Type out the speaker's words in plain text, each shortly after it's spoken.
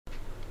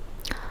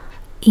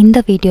இந்த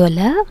வீடியோல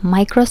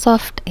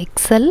Microsoft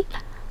Excel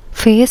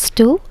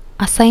PHASE-2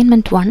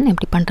 Assignment1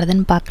 எப்படி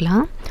பண்றதுன்னு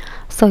பார்க்கலாம்.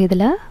 ஸோ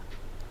இதில்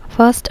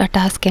ஃபர்ஸ்ட்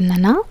டாஸ்க்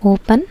என்னன்னா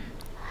open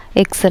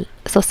XL.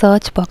 So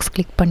search box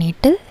click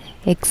பண்ணிவிட்டு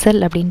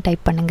எக்ஸல் அப்படின்னு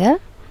டைப் பண்ணுங்கள்.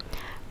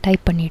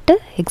 டைப் பண்ணிவிட்டு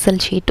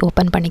எக்ஸல் ஷீட்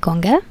ஓப்பன்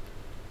பண்ணிக்கோங்க.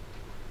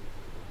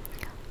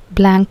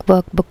 blank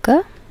ஒர்க் புக்கை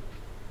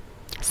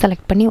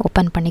செலக்ட் பண்ணி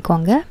ஓப்பன்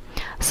பண்ணிக்கோங்க.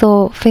 ஸோ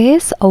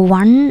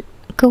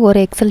PHASE-1க்கு ஒரு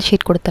எக்ஸல்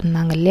ஷீட்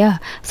கொடுத்துருந்தாங்க இல்லையா,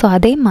 ஸோ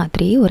அதே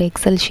மாதிரி ஒரு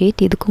எக்ஸல்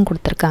ஷீட் இதுக்கும்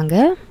கொடுத்துருக்காங்க.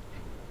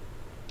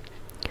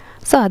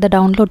 ஸோ அதை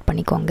டவுன்லோட்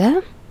பண்ணிக்கோங்க.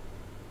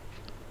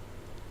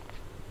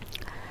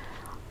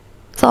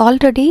 ஸோ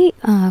ஆல்ரெடி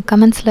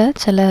கமெண்ட்ஸில்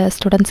சில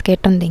ஸ்டூடெண்ட்ஸ்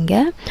கேட்டிருந்தீங்க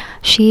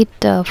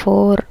ஷீட்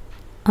 4,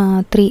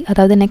 3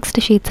 அதாவது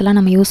நெக்ஸ்ட் ஷீட்ஸ்லாம்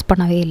நம்ம யூஸ்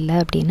பண்ணவே இல்லை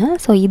அப்படின்னு.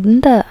 ஸோ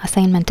இந்த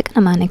அசைன்மெண்ட்டுக்கு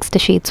நம்ம நெக்ஸ்ட்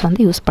ஷீட்ஸ்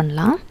வந்து யூஸ்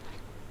பண்ணலாம்.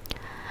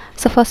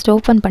 ஸோ ஃபஸ்ட்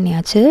ஓப்பன்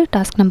பண்ணியாச்சு,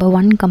 டாஸ்க் நம்பர்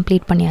 1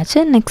 கம்ப்ளீட் பண்ணியாச்சு.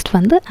 நெக்ஸ்ட்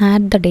வந்து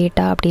ஆட் த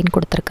டேட்டா அப்படின்னு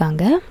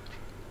கொடுத்துருக்காங்க.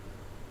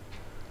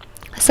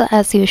 ஸோ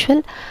ஆஸ்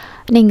யூஷுவல்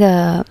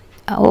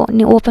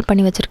நீங்கள் ஓப்பன்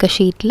பண்ணி வச்சுருக்க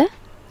ஷீட்டில்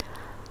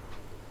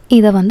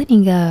இதை வந்து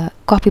நீங்கள்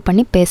காப்பி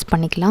பண்ணி பேஸ்ட்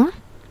பண்ணிக்கலாம்.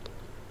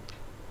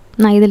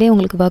 நான் இதிலே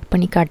உங்களுக்கு ஒர்க்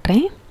பண்ணி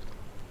காட்டுறேன்.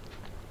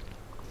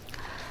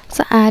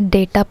 ஸோ ஆட்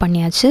டேட்டா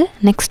பண்ணியாச்சு.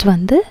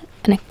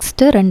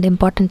 நெக்ஸ்ட்டு 2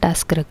 இம்பார்ட்டன்ட்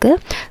டாஸ்க் இருக்குது.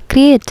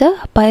 Create a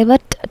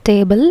pivot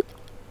table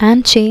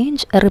and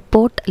change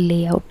report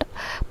layout.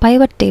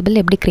 Pivot table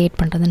எப்படி க்ரியேட்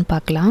பண்ணுறதுன்னு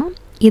பார்க்கலாம்.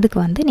 இதுக்கு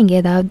வந்து நீங்கள்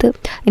ஏதாவது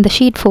இந்த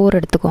ஷீட் 4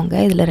 எடுத்துக்கோங்க.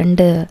 இதில்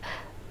 2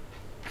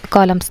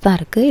 காலம்ஸ் தான்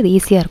இருக்குது. இது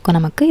ஈஸியாக இருக்கும்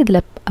நமக்கு.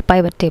 இதில்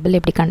பைவட் டேபிள்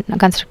எப்படி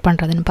கன்ஸ்ட்ரக்ட்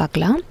பண்ணுறதுன்னு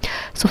பார்க்கலாம்.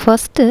 ஸோ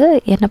ஃபஸ்ட்டு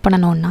என்ன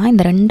பண்ணணுன்னா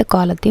இந்த 2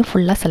 காலத்தையும்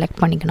ஃபுல்லாக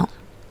செலக்ட் பண்ணிக்கணும்.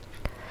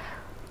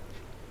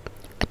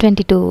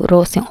 22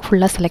 ரோஸையும்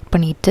ஃபுல்லாக செலக்ட்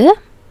பண்ணிவிட்டு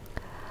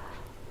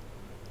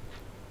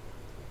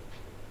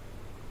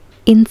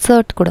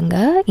இன்சர்ட் கொடுங்க.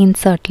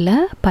 இன்சர்ட்டில்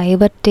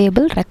pivot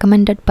table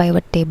recommended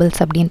pivot tables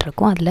அப்படின்னு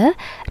இருக்கும். அதில்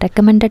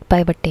ரெக்கமெண்டட்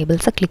பைவட்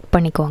டேபிள்ஸை கிளிக்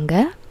பண்ணிக்கோங்க.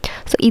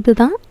 ஸோ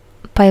இதுதான்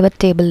பைவட்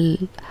டேபிள்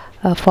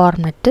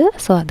ஃபார்மெட்டு.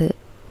 ஸோ அது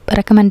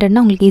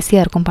ரெக்கமெண்டட்னா உங்களுக்கு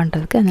ஈஸியாக இருக்கும்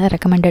பண்ணுறதுக்கு. அதனால்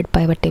ரெக்கமெண்டட்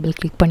பைவட் டேபிள்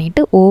கிளிக்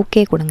பண்ணிவிட்டு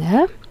ஓகே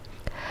கொடுங்க.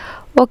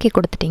 ஓகே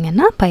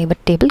கொடுத்துட்டிங்கன்னா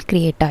பைவட் டேபிள்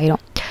க்ரியேட்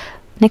ஆயிரும்.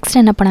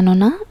 நெக்ஸ்ட் என்ன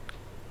பண்ணணுன்னா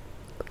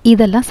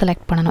இதெல்லாம்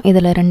செலக்ட் பண்ணணும்.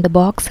 இதில் 2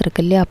 பாக்ஸ்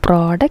இருக்குது இல்லையா,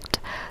 ப்ராடக்ட்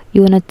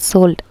யூனிட்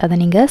சோல்ட், அதை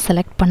நீங்கள்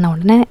செலக்ட் பண்ண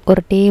உடனே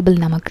ஒரு டேபிள்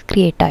நமக்கு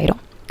க்ரியேட் ஆயிரும்.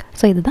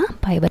 ஸோ இதுதான்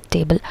பைவட்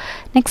டேபிள்.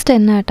 நெக்ஸ்ட்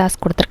என்ன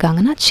டாஸ்க்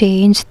கொடுத்துருக்காங்கன்னா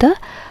change the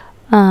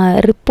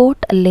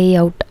report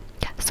layout.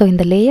 So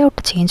இந்த லேஅவுட்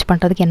சேஞ்ச்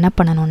பண்ணுறதுக்கு என்ன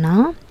பண்ணணுன்னா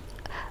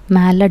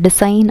மேலே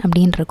டிசைன்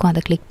அப்படின்னு இருக்கும்,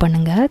 அதை கிளிக்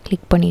பண்ணுங்கள்.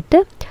 கிளிக் பண்ணிவிட்டு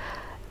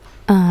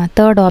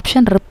தேர்ட்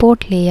ஆப்ஷன்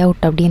ரிப்போர்ட்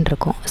லேஅவுட் அப்படின்னு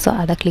இருக்கும். ஸோ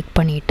அதை கிளிக்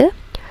பண்ணிவிட்டு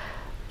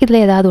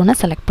இதில் ஏதாவது ஒன்று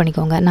செலக்ட்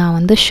பண்ணிக்கோங்க. நான்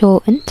வந்து ஷோ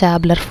இன்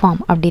டேபுலர் ஃபார்ம்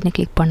அப்படின்னு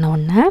கிளிக் பண்ண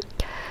உடனே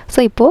ஸோ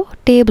இப்போது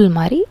டேபிள்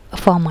மாதிரி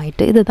ஃபார்ம்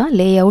ஆகிட்டு. இதுதான்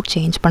லேஅவுட்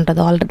சேஞ்ச் பண்ணுறது.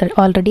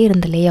 ஆல்ரெடி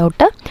இருந்த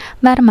லேஅவுட்டை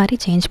வேறு மாதிரி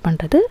சேஞ்ச்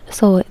பண்ணுறது.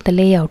 ஸோ இந்த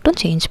லேஅவுட்டும்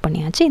சேஞ்ச்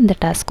பண்ணியாச்சு. இந்த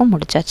டாஸ்க்கும்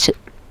முடிச்சாச்சு.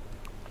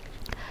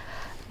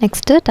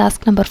 நெக்ஸ்ட்டு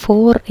டாஸ்க் நம்பர்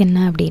 4 என்ன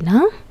அப்படின்னா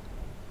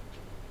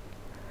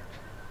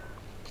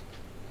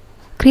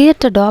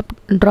create a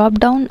drop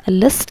down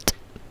list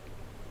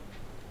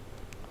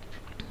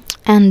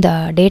and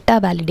data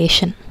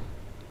validation.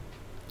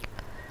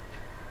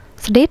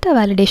 So data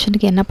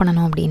வேலிடேஷனுக்கு என்ன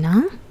பண்ணணும் அப்படின்னா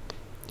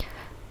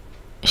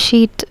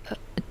ஷீட்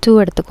 2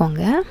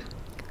 எடுத்துக்கோங்க.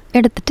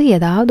 எடுத்துகிட்டு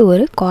ஏதாவது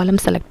ஒரு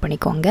காலம் செலக்ட்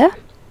பண்ணிக்கோங்க.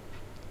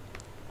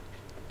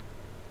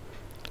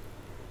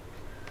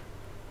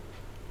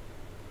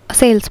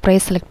 சேல்ஸ்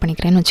ப்ரைஸ் செலக்ட்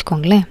பண்ணிக்கிறேன்னு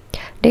வச்சுக்கோங்களேன்.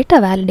 டேட்டா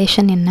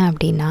வேலிடேஷன் என்ன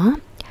அப்படின்னா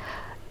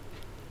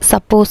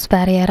சப்போஸ்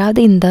வேறு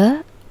யாராவது இந்த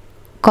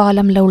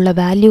காலமில் உள்ள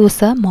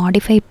வேல்யூஸை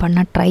மாடிஃபை பண்ண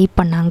ட்ரை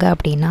பண்ணாங்க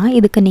அப்படின்னா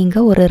இதுக்கு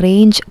நீங்கள் ஒரு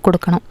ரேஞ்ச்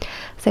கொடுக்கணும்.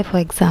 சே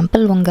ஃபார்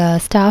எக்ஸாம்பிள் உங்கள்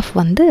ஸ்டாஃப்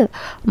வந்து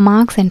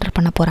மார்க்ஸ் என்டர்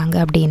பண்ண போகிறாங்க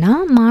அப்படின்னா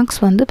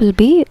மார்க்ஸ் வந்து வில்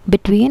பி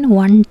பிட்வீன்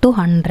 1 to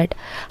 100,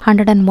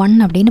 101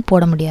 அப்படின்னு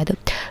போட முடியாது.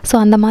 ஸோ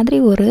அந்த மாதிரி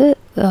ஒரு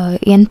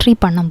என்ட்ரி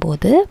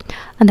பண்ணும்போது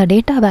அந்த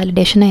டேட்டா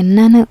வேலிடேஷனை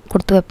என்னென்னு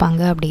கொடுத்து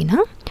வைப்பாங்க அப்படின்னா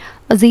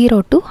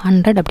 0 to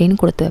 100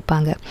 அப்படின்னு கொடுத்து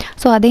வைப்பாங்க.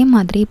 ஸோ அதே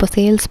மாதிரி இப்போ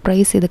சேல்ஸ்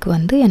ப்ரைஸ் இதுக்கு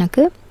வந்து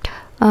எனக்கு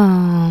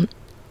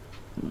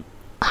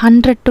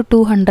 100 to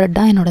 200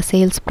 தான் என்னோடய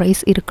சேல்ஸ்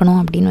ப்ரைஸ் இருக்கணும்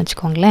அப்படின்னு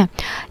வச்சுக்கோங்களேன்.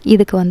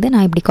 இதுக்கு வந்து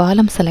நான் இப்படி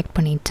காலம் செலக்ட்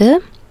பண்ணிவிட்டு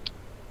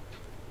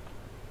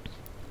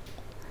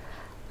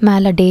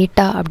மேலே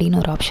டேட்டா அப்படின்னு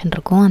ஒரு ஆப்ஷன்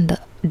இருக்கும். அந்த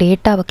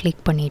டேட்டாவை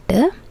கிளிக் பண்ணிவிட்டு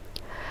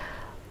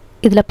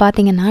இதில்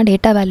பார்த்தீங்கன்னா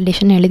டேட்டா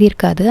வேலிடேஷன்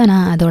எழுதியிருக்காது,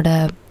 ஆனால் அதோட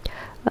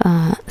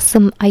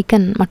சிம்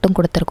ஐக்கன் மட்டும்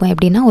கொடுத்துருக்கோம்.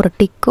 எப்படின்னா ஒரு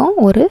டிக்கும்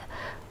ஒரு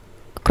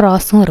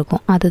க்ராஸும்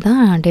இருக்கும்.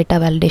 அதுதான் டேட்டா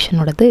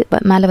வேலிடேஷனோடது.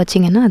 மேலே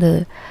வச்சிங்கன்னா அது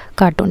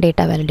காட்டும்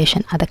டேட்டா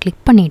வேலிடேஷன். அதை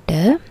கிளிக் பண்ணிவிட்டு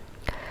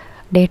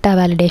டேட்டா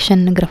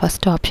வேலிடேஷனுங்கிற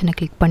ஃபஸ்ட் ஆப்ஷனை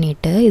கிளிக்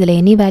பண்ணிவிட்டு இதில்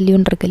எனி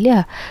வேல்யூன்னு இருக்கு இல்லையா,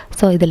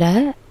 ஸோ இதில்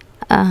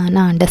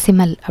நான்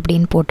டெசிமல்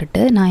அப்படின்னு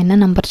போட்டுட்டு நான் என்ன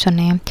நம்பர்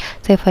சொன்னேன்,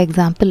 say for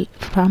example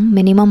from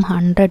minimum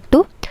 100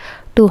 to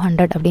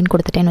 200 அப்படின்னு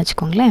கொடுத்துட்டேன்னு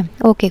வச்சுக்கோங்களேன்.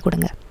 ஓகே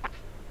கொடுங்க.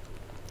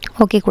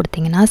 ஓகே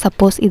கொடுத்தீங்கன்னா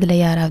சப்போஸ் இதில்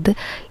யாராவது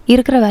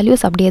இருக்கிற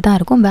வேல்யூஸ் அப்படியே தான்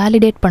இருக்கும்.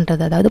 வேலிடேட்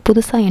பண்ணுறது, அதாவது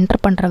புதுசாக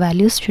என்டர் பண்ணுற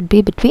values should be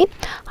between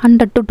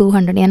 100 to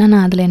 200. ஏன்னா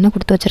நான் அதில் என்ன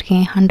கொடுத்து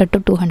வச்சுருக்கேன், 100 to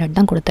 200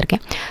 தான்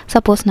கொடுத்துருக்கேன்.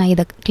 சப்போஸ் நான்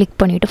இதை கிளிக்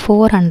பண்ணிவிட்டு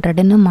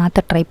 400ன்னு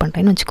மாற்ற ட்ரை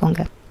பண்ணுறேன்னு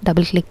வச்சுக்கோங்க.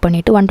 டபுள் கிளிக்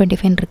பண்ணிவிட்டு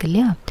 125 இருக்கு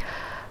இல்லையா,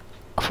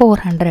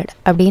 400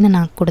 அப்படின்னு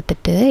நான்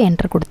கொடுத்துட்டு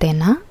என்டர்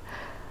கொடுத்தேன்னா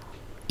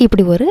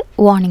இப்படி ஒரு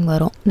வார்னிங்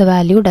வரும், the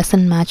value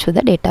doesn't match with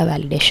the data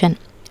validation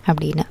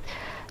அப்படின்னு.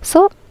 ஸோ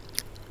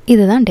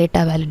இதுதான்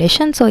டேட்டா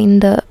வேலிடேஷன். ஸோ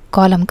இந்த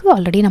காலம்க்கு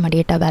ஆல்ரெடி நம்ம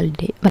டேட்டா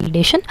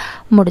வேலிடேஷன்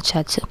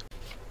முடிச்சாச்சு.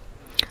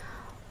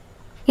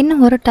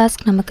 இன்னும் ஒரு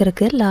டாஸ்க் நமக்கு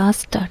இருக்குது.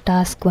 லாஸ்ட்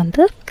டாஸ்க்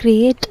வந்து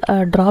கிரியேட்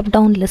ட்ராப்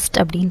டவுன் லிஸ்ட்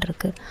அப்படின்னு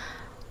இருக்குது.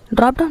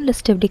 ட்ராப் டவுன்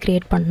லிஸ்ட் எப்படி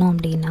க்ரியேட் பண்ணோம்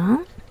அப்படின்னா,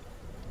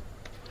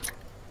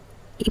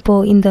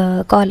 இப்போது இந்த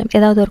காலம்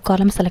ஏதாவது ஒரு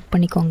காலம் செலக்ட்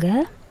பண்ணிக்கோங்க.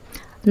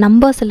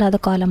 நம்பர்ஸ் இல்லாத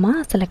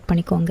காலமாக செலக்ட்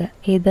பண்ணிக்கோங்க.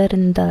 எதர்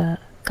இந்த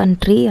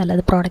கண்ட்ரி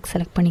அல்லது ப்ராடக்ட்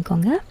செலக்ட்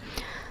பண்ணிக்கோங்க.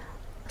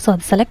 ஸோ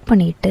அது செலக்ட்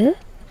பண்ணிவிட்டு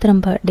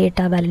திரும்ப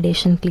டேட்டா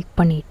வேலிடேஷன் கிளிக்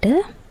பண்ணிவிட்டு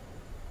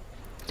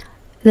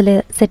இதில்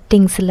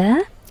செட்டிங்ஸில்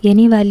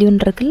எனி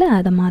வேல்யூன்னு இருக்குல்ல,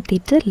 அதை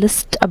மாற்றிட்டு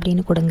லிஸ்ட்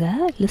அப்படின்னு கொடுங்க.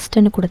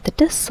 லிஸ்ட்டுன்னு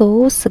கொடுத்துட்டு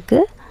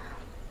சோர்ஸுக்கு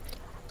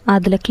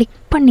அதில் கிளிக்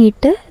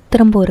பண்ணிவிட்டு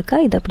திரும்ப ஒருக்கா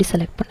இதை அப்படி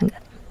செலக்ட்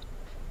பண்ணுங்கள்.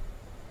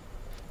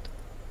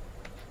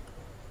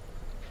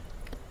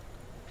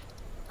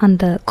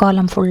 அந்த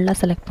காலம் ஃபுல்லாக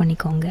செலக்ட்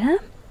பண்ணிக்கோங்க.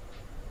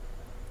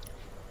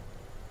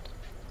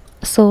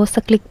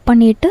 சோர்ஸை கிளிக்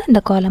பண்ணிவிட்டு இந்த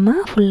காலமை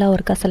ஃபுல்லாக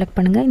ஒருக்கா செலக்ட்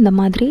பண்ணுங்கள். இந்த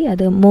மாதிரி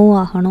அது மூவ்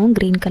ஆகணும்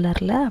க்ரீன்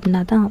கலரில்,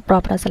 அப்படின்னா தான்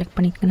ப்ராப்பராக செலக்ட்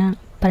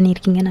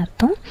பண்ணியிருக்கீங்கன்னு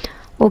அர்த்தம்.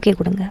 ஓகே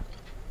கொடுங்க.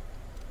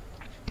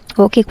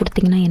 ஓகே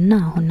கொடுத்தீங்கன்னா என்ன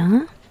ஆகும்னா,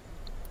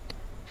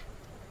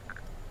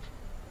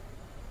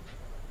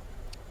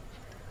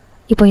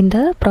 இப்போ இந்த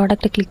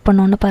ப்ராடக்டை கிளிக்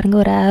பண்ணோன்னு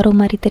பாருங்கள், ஒரு ஆரோ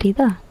மாதிரி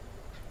தெரியுதா?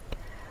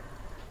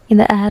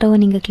 இந்த ஆரோவை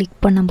நீங்கள்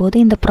கிளிக் பண்ணும்போது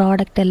இந்த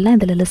ப்ராடக்ட் எல்லாம்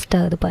இதில் லிஸ்ட்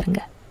ஆகுது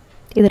பாருங்கள்.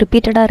 இது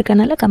ரிப்பீட்டடாக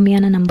இருக்கனால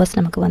கம்மியான நம்பர்ஸ்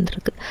நமக்கு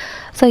வந்துருக்கு.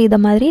 ஸோ இதை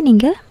மாதிரி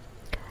நீங்கள்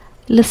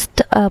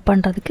லிஸ்ட்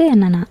பண்ணுறதுக்கு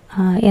என்னென்னா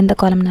எந்த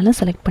காலம்னாலும்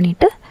செலக்ட்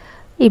பண்ணிவிட்டு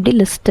இப்படி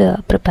லிஸ்ட்டு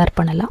ப்ரிப்பேர்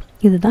பண்ணலாம்.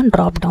 இதுதான்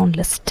drop down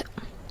list.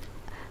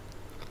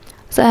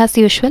 So as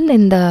usual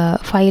இந்த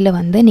ஃபைலை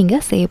வந்து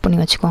நீங்கள் சேவ் பண்ணி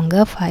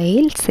வச்சுக்கோங்க.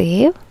 ஃபைல்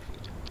சேவ்,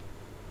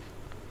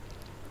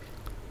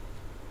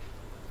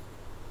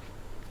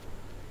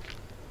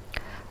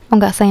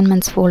 உங்கள்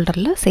அசைன்மெண்ட்ஸ்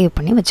ஃபோல்டரில் சேவ்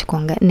பண்ணி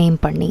வச்சுக்கோங்க, நேம்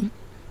பண்ணி.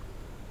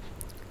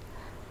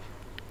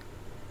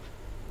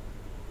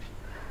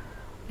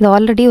 இது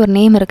ஆல்ரெடி ஒரு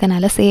நேம்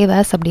இருக்கனால சேவ்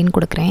ஆஸ் அப்படின்னு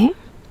கொடுக்குறேன்.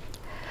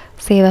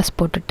 சேவ் ஆஸ்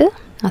போட்டுட்டு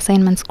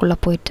அசைன்மெண்ட்ஸ்குள்ளே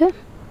போயிட்டு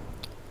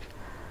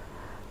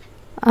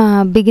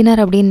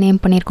பிகினர் அப்படின்னு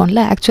நேம்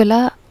பண்ணியிருக்கோம்ல.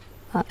 ஆக்சுவலாக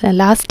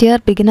லாஸ்ட்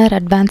இயர் பிகினர்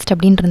அட்வான்ஸ்ட்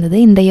அப்படின்னு இருந்தது.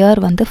 இந்த இயர்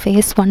வந்து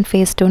phase-1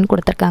 phase-2ன்னு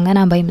கொடுத்துருக்காங்க.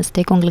 நான் பை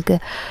மிஸ்டேக் உங்களுக்கு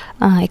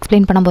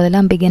எக்ஸ்பிளைன்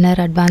பண்ணும்போதெல்லாம் பிகினர்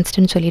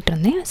அட்வான்ஸ்டுன்னு சொல்லிட்டு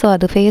இருந்தேன். ஸோ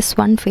அது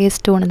phase-1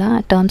 phase-2ன்னு தான்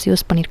டேர்ம்ஸ்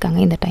யூஸ்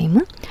பண்ணியிருக்காங்க இந்த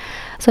டைமு.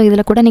 ஸோ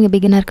இதில் கூட நீங்கள்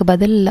பிகினருக்கு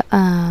பதில்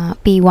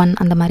P1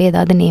 அந்த மாதிரி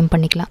ஏதாவது நேம்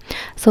பண்ணிக்கலாம்.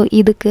 ஸோ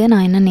இதுக்கு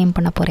நான் என்ன நேம்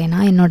பண்ண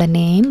போகிறேன்னா, என்னோடய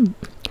name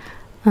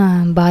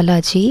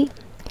Balaji,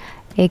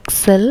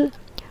 XL,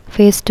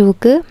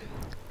 phase-2க்கு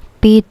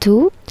P2,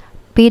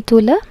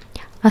 P2ல்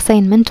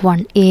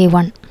Assignment1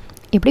 A1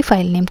 இப்படி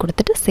ஃபைல் நேம்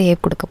கொடுத்துட்டு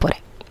சேவ் கொடுக்க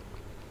போகிறேன்.